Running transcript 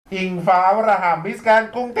อิงฟ้าวราหามมิสแกรน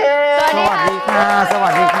ด์กรุงเทพสวัสดีค่ะสวั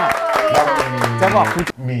สดีค่ะจะบอก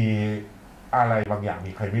มีอะไรบางอย่าง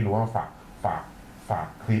มีใครไม่รู้ว่าฝาก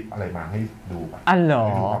คลิปอะไรมาให้ดูป่ะอ๋อเหรอ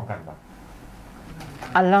ดูพร้อมกันป่ะ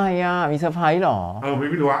อะไรอ่ะมีเซอร์ไพรส์หรอไ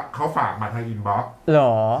ม่รู้ว่าเขาฝากมาทางอินบ็อกซ์หร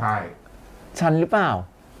อใช่ฉันหรือเปล่า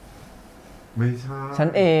ไม่ใช่ฉัน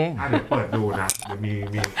เองเดี๋ยวเปิดดูนะเดี๋ยว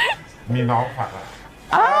มีน้องฝากอ่ะ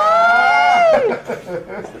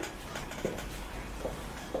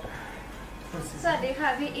สวัสดีค่ะ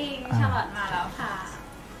พี่อิงชลอตมาแล้วค่ะ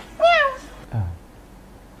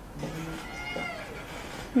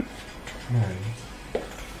ไหน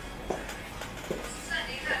สวัส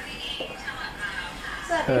ดีค่ะพี่อิงชลอตมาแล้วค่ะ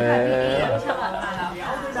สวัสดีค่ะพี่อิงชลอตมาแล้วค่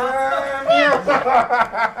ะ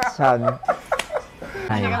ฉัน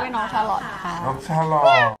อันนี้ก็เป็นน้องชาลอตค่ะน้องชาลอต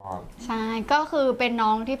ใช่ก็คือเป็นน้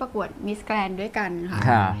องที่ประกวดมิสแกรนด์ด้วยกัน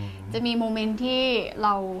ค่ะจะมีโมเมนต์ที่เร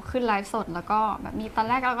าขึ้นไลฟ์สดแล้วก็แบบมีตอน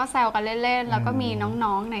แรกเราก็แซวกันเล่นๆแล้วก็มี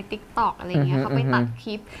น้องๆใน TikTok อะไรเงี้ยเขาไปตัดค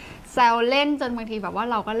ลิปแซวเล่นจนบางทีแบบว่า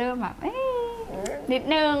เราก็เริ่มแบบนิด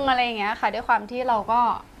นึงอะไรเงี้ยค่ะด้วยความที่เราก็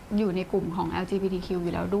อยู่ในกลุ่มของ LGBTQ อ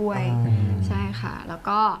ยู่แล้วด้วยใช่ค่ะแล้ว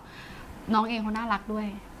ก็น้องเองเขาน่ารักด้วย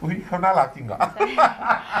อุ้ยเขาน่ารักจริงเหรอ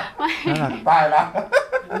ตายแล้ว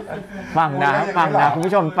ฟังนะคุณ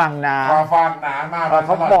ผู้ชมฟังนะฟังนะมาเข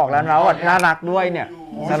าบอกแล้วนะว่าน่ารักด้วยเนี่ย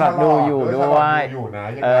สลัดดูอยู่ด้วยอยู่นะ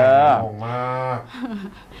ยังงงมาก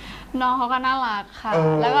น้องเขาก็น่ารักค่ะ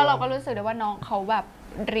แล้วก็เราก็รู้สึกได้ว่าน้องเขาแบบ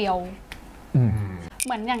เรียวเห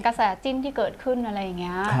มือนอย่างกระแสจิ้นที่เกิดขึ้นอะไรอย่างเ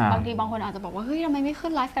งี้ยบางทีบางคนอาจจะบอกว่าเฮ้ยทำไมไม่ขึ้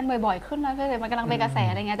นไลฟ์กันบ่อยๆขึ้นไลฟ์เลยมันกำลังเป็นกระแส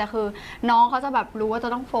อะไรเงี้ยแต่คือน้องเขาจะแบบรู้ว่าจะ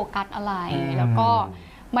ต้องโฟกัสอะไรแล้วก็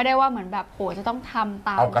ไม่ได้ว่าเหมือนแบบโหจะต้องทำต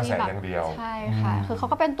ามที่แบบใช่ค่ะคือเขา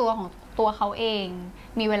ก็เป็นตัวของตัวเขาเอง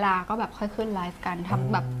มีเวลาก็แบบค่อยขึ้นไลฟ์กันท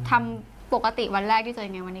ำแบบทำปกติวันแรกที่เจอ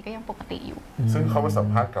ไงวันนี้ก็ยังปกติอยู่ซึ่งเขามาสัม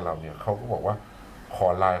ภาษณ์กับเราเนี่ยเขาก็บอกว่าขอ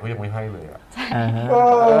ไลน์เขายังไม่ให้เลยอ่ะ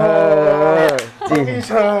จริงมีเ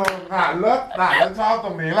ชิงเลิศแล้วชอบต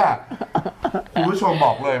รงนี้แหละคุณผู้ชมบ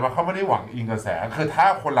อกเลยว่าเขาไม่ได้หวังอิงกระแสคือถ้า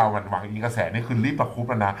คนเราหวังอิงกระแสนี่คือรีบประคุบ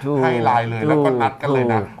แล้วนะให้ไลน์เลยแล้วก็นัดกันเลย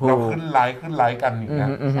นะเราขึ้นไลน์กันอย่างเงี้ย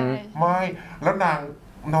ไม่แล้ว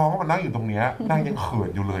น้องก็มานั่งอยู่ตรงเนี้ยนางยังเขิน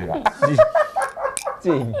อยู่เลยอ่ะจ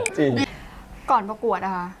ริงก่อนประกวดอ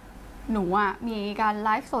ะค่ะหนูอะมีการไล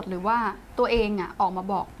ฟ์สดหรือว่าตัวเองอะออกมา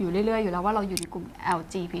บอกอยู่เรื่อยๆอยู่แล้วว่าเราอยู่ในกลุ่ม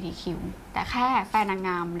LGBTQ แต่แค่แฟนนางง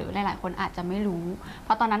ามหรือหลายๆคนอาจจะไม่รู้เพ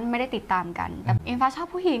ราะตอนนั้นไม่ได้ติดตามกันแต่อิงฟ้าชอบ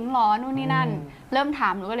ผู้หญิงหรอนู่นนี่นั่นเริ่มถา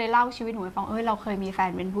มหนูก็เลยเล่าชีวิตหนูให้ฟังเราเคยมีแฟ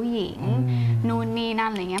นเป็นผู้หญิงนู่นนี่นั่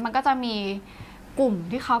นอะไรเงี้ยมันก็จะมีกลุ่ม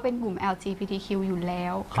ที่เขาเป็นกลุ่ม LGBTQ อยู่แล้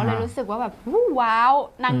วเขาเลยรู้สึกว่าแบบว้าว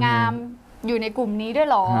นางงามอยู่ในกลุ่มนี้ด้วย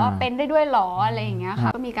หรอเป็นได้ด้วยหรออะไรอย่างเงี้ยค่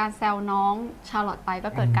ะก็มีการแซวน้องชาร์ลอตไปก็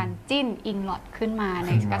เกิดการจิ้นอิงลอตขึ้นมาใน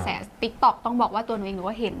กระแส TikTok ต้องบอกว่าตัวหนูเองหนู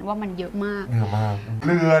ก็เห็นว่ามันเยอะมากเ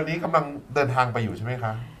รือนี้กำลังเดินทางไปอยู่ใช่ไหมค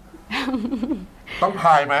ะต้องพ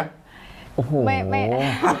ายไหมโอ้โหไม่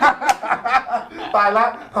ตายละ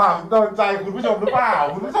ถามโดนใจคุณผู้ชมหรือเปล่า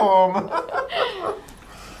คุณผู้ชม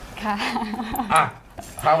ค่ะ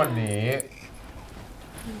ถ้าวันนี้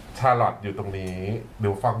ชาร์ลอตอยู่ตรงนี้เดี๋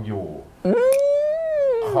ยวฟังอยู่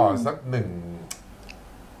ขอสักหนึ่ง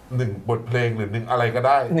บทเพลงหรือหนึ่งอะไรก็ไ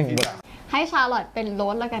ด้ให้ชาร์ลอตเป็นโร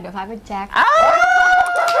สแล้วกันเดี๋ยวฟ้าเป็นแจ็ค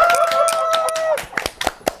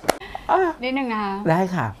นิดนึงนะคะได้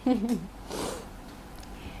ค่ะ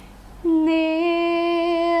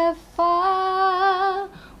Near far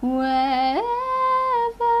wherever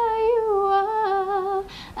you are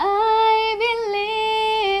I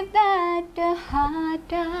believe that the heart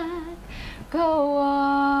does go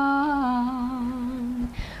on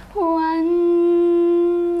one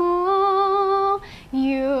more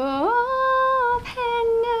you open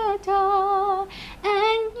the door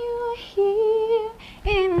and you're here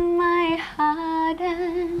in my heart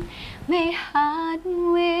and my heart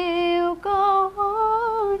will go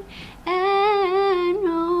on and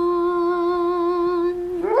on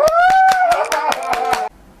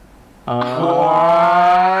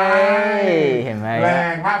เห็นไหมแร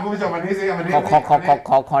งมากคุณผู้ชมวันนี้สิวันนี้ขอ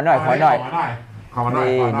หน่อย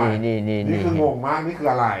นี่คืองงมากนี่คือ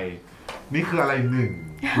อะไรหนึ่ง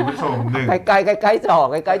คุณผู้ชมหนึ่งใกล้จอ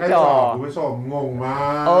คุณผู้ชมงงมา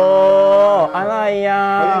กอะไรอ่ะ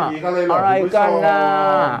ก็อย่างนี้ก็เลยหลอกคุณผู้ชม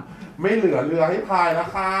ไม่เหลือเรือให้พายแล้ว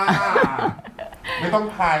ค่ะไม่ต้อง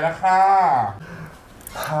พายแล้วค่ะ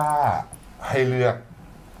ถ้าให้เลือก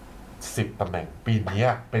10ตำแหน่งปีนี้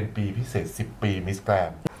เป็นปีพิเศษ10ปีมิสแกรน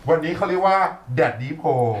ด์วันนี้เขาเรียกว่าแดดดี้โพ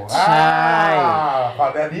ใช่ขอ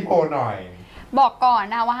แดดดี้โพหน่อยบอกก่อน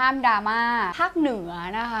นะว่าห้ามดราม่าภาคเหนือ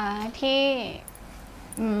นะคะที่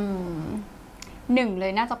หนึ่งเล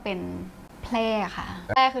ยน่าจะเป็น แพร่ค่ะ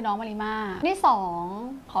แพร่คือน้องมาริมาที่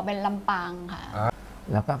2ขอเป็นลำปางค่ะ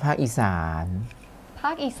แล้วก็ภาคอีสาน ภา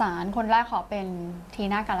คอีสานคนแรกขอเป็นที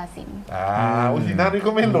น่ากาลสินธุ์ทีน่านี่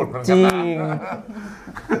ก็ไม่หลุดเหมือนจริกันนะง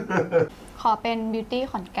ขอเป็นบิวตี้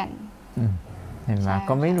ขอนแก่นเห็นไหม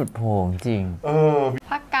ก็ไม่หลุดโผงจริง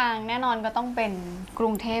ภาคกลางแน่นอนก็ต้องเป็นกรุ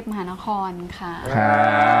งเทพมหานครค่ะ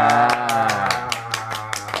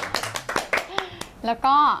แล้ว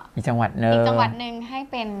ก็อีกจังหวัดหนึ่งให้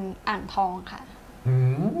เป็นอ่างทองค่ะ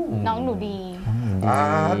น้องหนูดี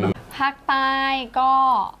ภาคใต้ก็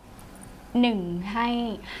1ให้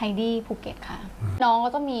ไฮดี้ภูเก็ตค่ะน้องก็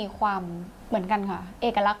ต้องมีความเหมือนกันค่ะเอ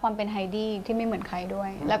กลักษณ์ความเป็นไฮดี้ที่ไม่เหมือนใครด้วย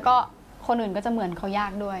แล้วก็คนอื่นก็จะเหมือนเขายา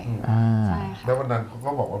กด้วยใช่ค่ะแล้ววันนั้นเขาก็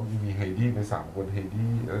บอกว่ามีไฮดี้ไป3 คนไฮ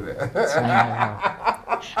ดี้อะไรใช่ครับ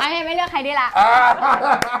ไม่เลือกไฮดี้ละ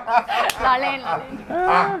ล้อเล่น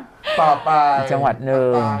ต่อไปจังหวัดหนึ่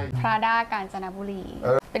งพราด้ากาญจนบุรี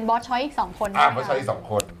เป็นบอสชอยอีก2 คนบอสชอยอีก2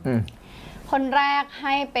 คนคนแรกใ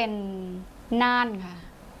ห้เป็นน่านค่ะ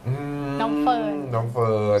น้องเฟิ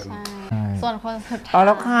ร์นส่วนคนสุดท้ายแ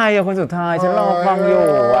ล้วใครอะคนสุดท้ายฉันรอฟังอยู่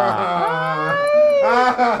อ่ะ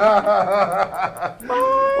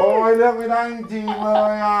โอ้ยเลือกไม่ได้จริงเล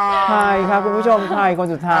ยอ่ะใครครับคุณผู้ชมใครคน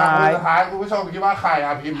สุดท้ายคุณผู้ชมคิดว่าใคร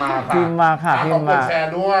พิมพ์มาค่ะพิมพ์มาค่ะพิมพ์มาแช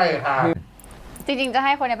ร์ด้วยค่ะจริงๆจะใ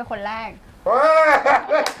ห้คนนี้เป็นคนแรก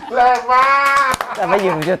แรงมากแต่ไปอ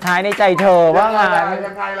ยู่สุดท้ายในใจเธอว่าไง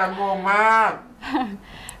ยังไงล่ะงงมาก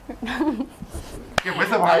เก็บไว้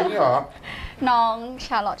เซอร์ไพรส์นี่เหรอน้องช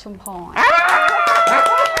าร์ลอตชุมพร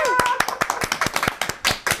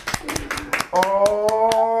โอ้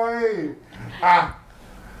ย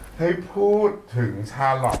ให้พูดถึงชา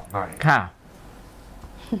ร์ลอตหน่อยค่ะ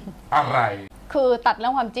อะไรคือตัดเรื่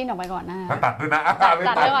องความจิ้นออกไปก่อนนะตัดด้วยนะตัดเ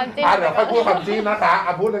รื่องความจิ้นเดี๋ยวค่อยพูดความจิ้นนะคะ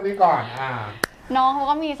พูดเรื่องนี้ก่อนน้องเขา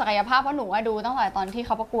ก็มีศักยภาพเพราะหนูดูตั้งแต่ตอนที่เข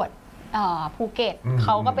าประกวดภูเก็ตเข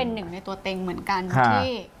าก็เป็น1ในตัวเต็งเหมือนกันที่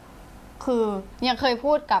คือยังเคย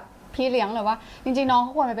พูดกับพี่เลี้ยงเลยว่าจริงๆน้องเข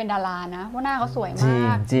าควรไปเป็นดารานะว่าหน้าเขาสวยมา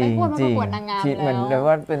กไม่ควรมาประกวดนางงามแล้วเหมือนเลย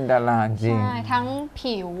ว่าเป็นดาราจริงใช่ทั้ง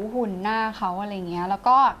ผิวหุ่นหน้าเขาอะไรเงี้ยแล้ว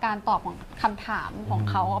ก็การตอบของคำถามของ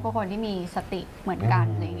เขาก็เป็นคนที่มีสติเหมือนกัน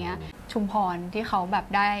อะไรเงี้ยชุมพรที่เขาแบบ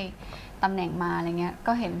ได้ตำแหน่งมาอะไรเงี้ย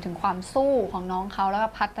ก็เห็นถึงความสู้ของน้องเขาแล้วก็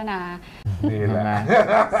พัฒนานี่แหละ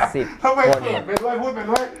ทำไมเกิดไปด้วยพูดไป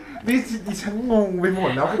ด้วยนี่ดิฉันงงไปหมด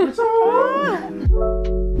แล้วคุณผู้ชม